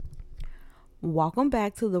Welcome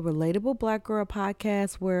back to the Relatable Black Girl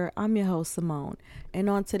podcast, where I'm your host, Simone. And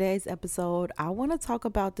on today's episode, I want to talk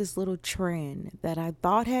about this little trend that I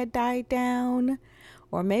thought had died down,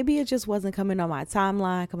 or maybe it just wasn't coming on my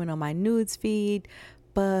timeline, coming on my news feed.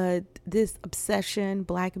 But this obsession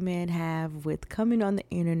black men have with coming on the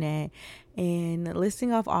internet and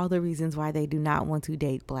listing off all the reasons why they do not want to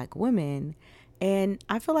date black women. And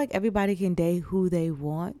I feel like everybody can date who they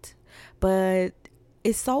want, but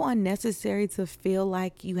it's so unnecessary to feel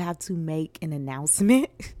like you have to make an announcement.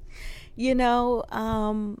 you know,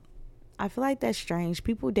 um, I feel like that's strange.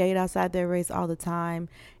 People date outside their race all the time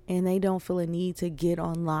and they don't feel a need to get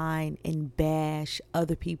online and bash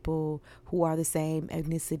other people who are the same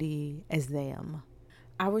ethnicity as them.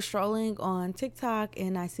 I was strolling on TikTok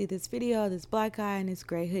and I see this video of this black guy in this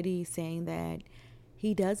gray hoodie saying that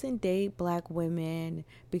he doesn't date black women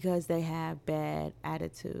because they have bad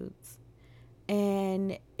attitudes.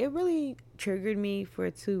 And it really triggered me for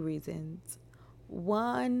two reasons.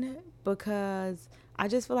 One, because I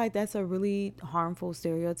just feel like that's a really harmful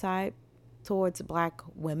stereotype towards black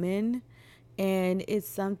women. And it's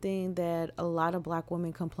something that a lot of black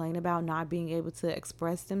women complain about, not being able to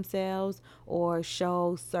express themselves or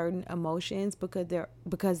show certain emotions because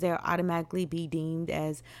they're automatically be deemed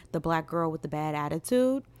as the black girl with the bad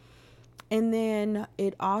attitude. And then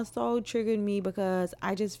it also triggered me because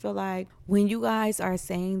I just feel like when you guys are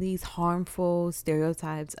saying these harmful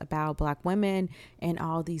stereotypes about black women and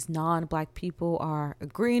all these non-black people are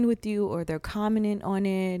agreeing with you or they're commenting on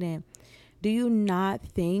it, and do you not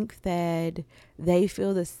think that they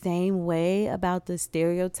feel the same way about the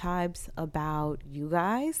stereotypes about you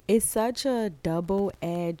guys? It's such a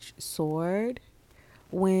double-edged sword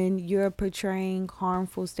when you're portraying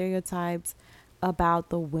harmful stereotypes about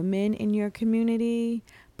the women in your community,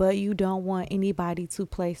 but you don't want anybody to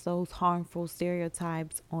place those harmful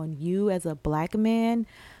stereotypes on you as a black man.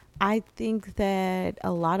 I think that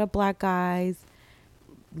a lot of black guys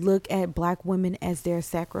look at black women as their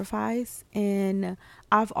sacrifice, and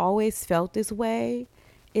I've always felt this way.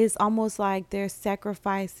 It's almost like they're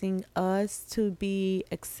sacrificing us to be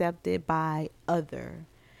accepted by other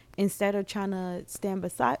instead of trying to stand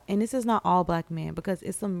beside. And this is not all black men, because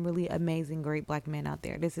it's some really amazing great black men out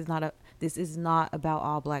there. This is not about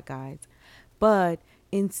all black guys, but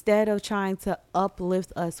instead of trying to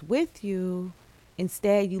uplift us with you,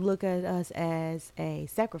 instead you look at us as a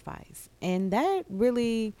sacrifice. And that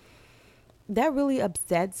really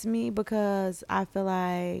upsets me, because I feel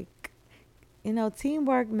like,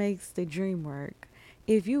 teamwork makes the dream work.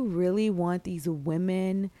 If you really want these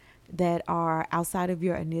women that are outside of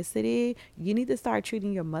your ethnicity, you need to start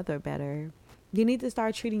treating your mother better. You need to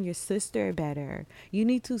start treating your sister better. You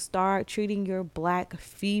need to start treating your black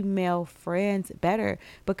female friends better,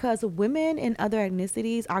 because women in other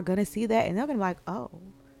ethnicities are going to see that and they're going to be like, oh,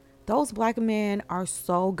 those black men are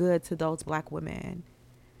so good to those black women.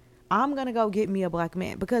 I'm going to go get me a black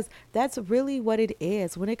man, because that's really what it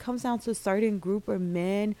is. When it comes down to a certain group of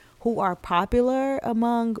men who are popular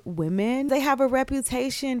among women, they have a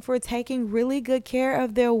reputation for taking really good care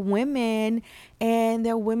of their women and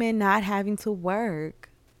their women not having to work.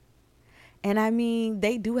 And I mean,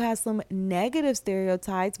 they do have some negative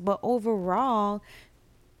stereotypes, but overall,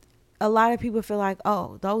 a lot of people feel like,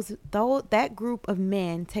 oh, that group of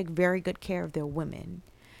men take very good care of their women.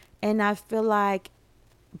 And I feel like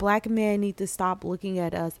black men need to stop looking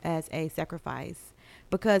at us as a sacrifice,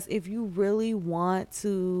 because if you really want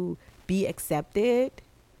to be accepted,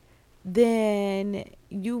 then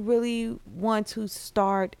you really want to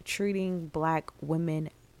start treating black women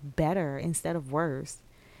better instead of worse.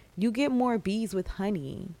 You get more bees with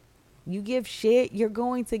honey. You give shit, you're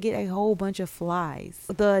going to get a whole bunch of flies.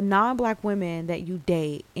 The non-black women that you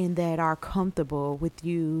date and that are comfortable with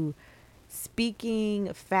you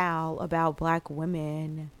speaking foul about black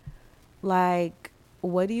women, like,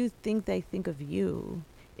 what do you think they think of you?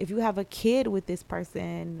 If you have a kid with this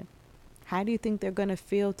person, how do you think they're going to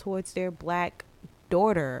feel towards their black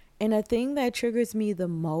daughter? And the thing that triggers me the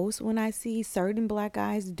most when I see certain black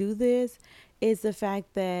guys do this is the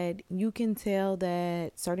fact that you can tell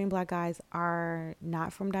that certain black guys are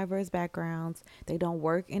not from diverse backgrounds. They don't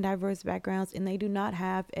work in diverse backgrounds, and they do not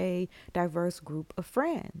have a diverse group of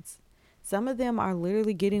friends. Some of them are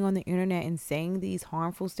literally getting on the internet and saying these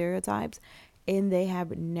harmful stereotypes, and they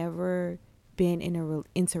have never been in an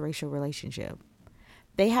interracial relationship.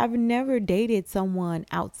 They have never dated someone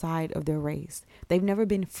outside of their race. They've never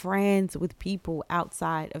been friends with people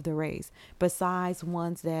outside of the race, besides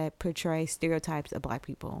ones that portray stereotypes of black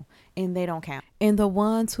people, and they don't count. And the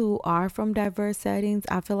ones who are from diverse settings,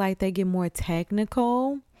 I feel like they get more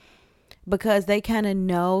technical because they kind of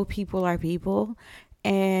know people are people,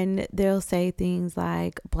 and they'll say things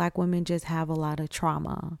like black women just have a lot of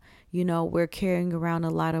trauma. You know, we're carrying around a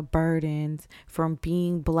lot of burdens from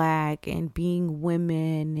being black and being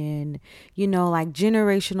women, and you know, like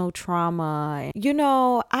generational trauma. You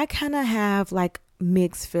know, I kind of have like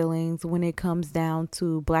mixed feelings when it comes down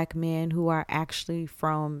to black men who are actually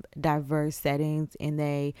from diverse settings and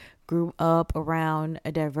they grew up around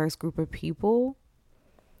a diverse group of people.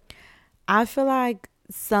 I feel like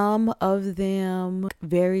some of them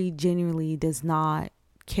very genuinely does not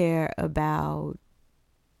care about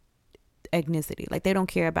ethnicity. Like they don't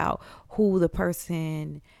care about who the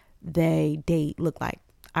person they date look like.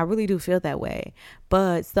 I really do feel that way.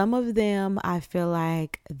 But some of them, I feel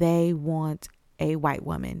like they want a white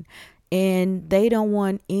woman, and they don't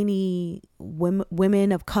want any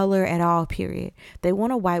women of color at all, period. They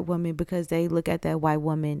want a white woman because they look at that white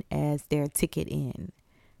woman as their ticket in.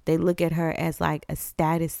 They look at her as like a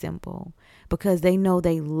status symbol because they know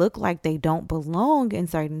they look like they don't belong in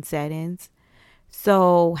certain settings.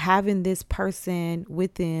 So having this person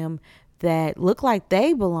with them that look like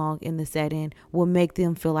they belong in the setting will make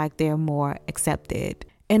them feel like they're more accepted.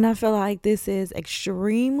 And I feel like this is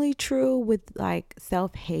extremely true with like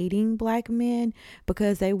self-hating black men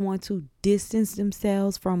because they want to distance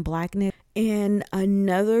themselves from blackness. And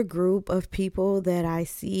another group of people that I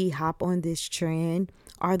see hop on this trend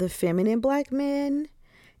are the feminine black men.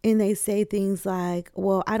 And they say things like,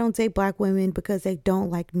 well, I don't date black women because they don't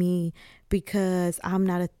like me, because I'm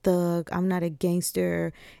not a thug, I'm not a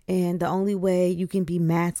gangster, and the only way you can be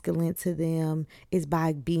masculine to them is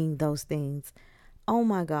by being those things. Oh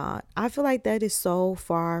my God. I feel like that is so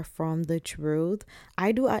far from the truth.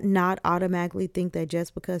 I do not automatically think that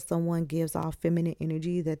just because someone gives off feminine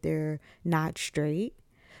energy that they're not straight.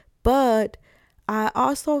 But I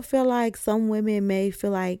also feel like some women may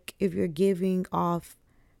feel like if you're giving off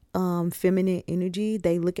feminine energy,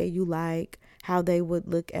 they look at you like how they would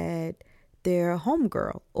look at their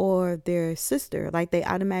homegirl or their sister. Like they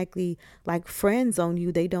automatically like friends on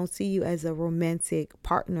you. They don't see you as a romantic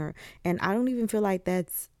partner. And I don't even feel like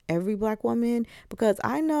that's every black woman, because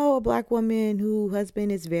I know a black woman whose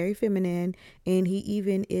husband is very feminine, and he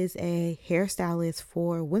even is a hairstylist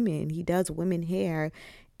for women. He does women hair,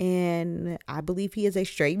 and I believe he is a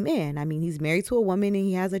straight man. I mean, he's married to a woman and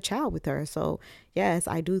he has a child with her. So, yes,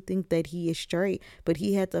 I do think that he is straight, but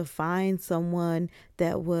he had to find someone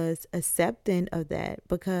that was accepting of that,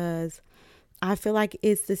 because I feel like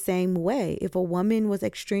it's the same way. If a woman was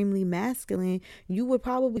extremely masculine, you would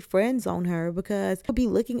probably friend zone her because you'll be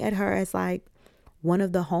looking at her as like one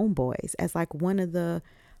of the homeboys, as like one of the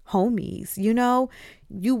homies, you know?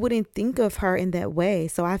 You wouldn't think of her in that way.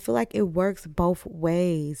 So I feel like it works both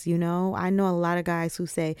ways, you know? I know a lot of guys who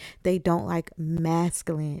say they don't like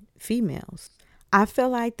masculine females. I feel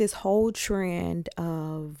like this whole trend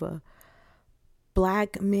of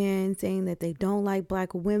black men saying that they don't like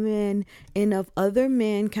black women, and of other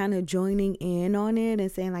men kind of joining in on it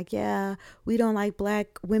and saying like, yeah, we don't like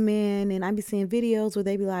black women. And I be seeing videos where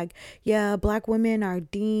they be like, yeah, black women are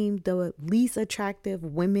deemed the least attractive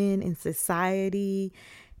women in society.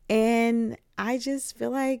 And I just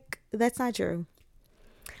feel like that's not true.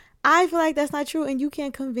 I feel like that's not true, and you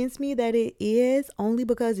can't convince me that it is, only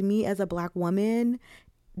because me as a black woman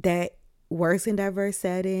that works in diverse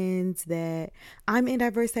settings, that I'm in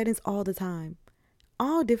diverse settings all the time.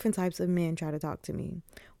 All different types of men try to talk to me.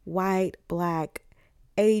 White, black,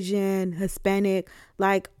 Asian, Hispanic,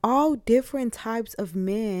 like all different types of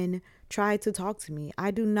men try to talk to me.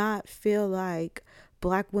 I do not feel like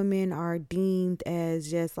black women are deemed as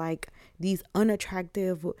just like these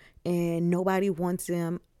unattractive and nobody wants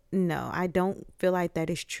them. No, I don't feel like that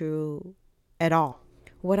is true at all.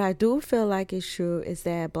 What I do feel like is true is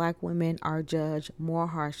that black women are judged more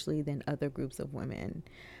harshly than other groups of women.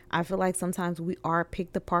 I feel like sometimes we are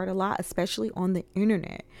picked apart a lot, especially on the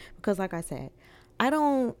internet. Because like I said, I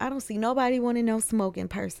don't see nobody wanting no smoke in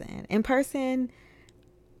person. In person,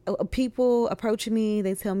 people approach me,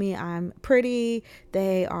 they tell me I'm pretty,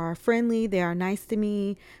 they are friendly, they are nice to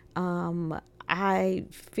me. I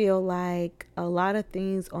feel like a lot of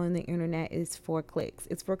things on the internet is for clicks.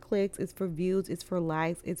 It's for clicks, it's for views, it's for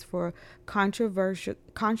likes, it's for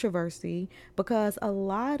controversy, because a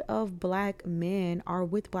lot of black men are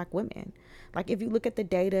with black women. Like if you look at the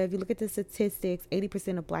data, if you look at the statistics,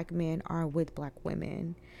 80% of black men are with black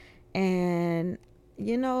women. And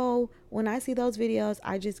you know, when I see those videos,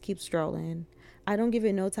 I just keep strolling. I don't give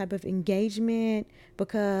it no type of engagement,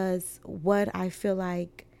 because what I feel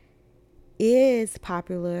like is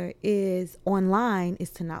popular is online is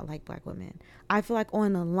to not like black women. I feel like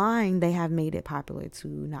on the line they have made it popular to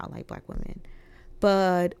not like black women.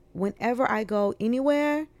 But whenever I go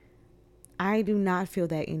anywhere, I do not feel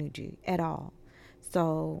that energy at all.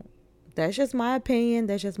 So that's just my opinion.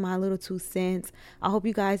 That's just my little 2 cents. I hope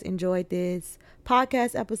you guys enjoyed this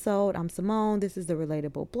podcast episode. I'm Simone. This is the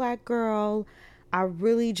Relatable Black Girl. I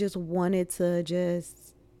really just wanted to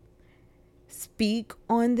just speak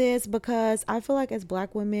on this because I feel like as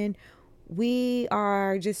black women, we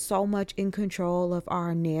are just so much in control of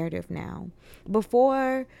our narrative now.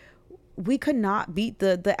 Before, we could not beat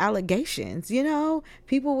the allegations,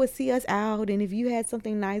 people would see us out, and if you had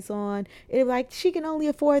something nice on, it like she can only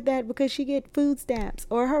afford that because she get food stamps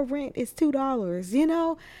or her rent is $2.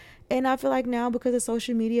 And I feel like now, because of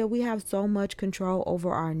social media, we have so much control over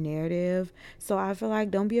our narrative. So I feel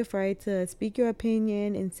like don't be afraid to speak your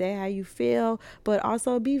opinion and say how you feel, but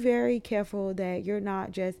also be very careful that you're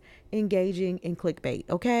not just engaging in clickbait,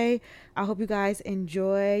 okay? I hope you guys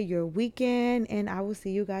enjoy your weekend, and I will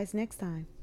see you guys next time.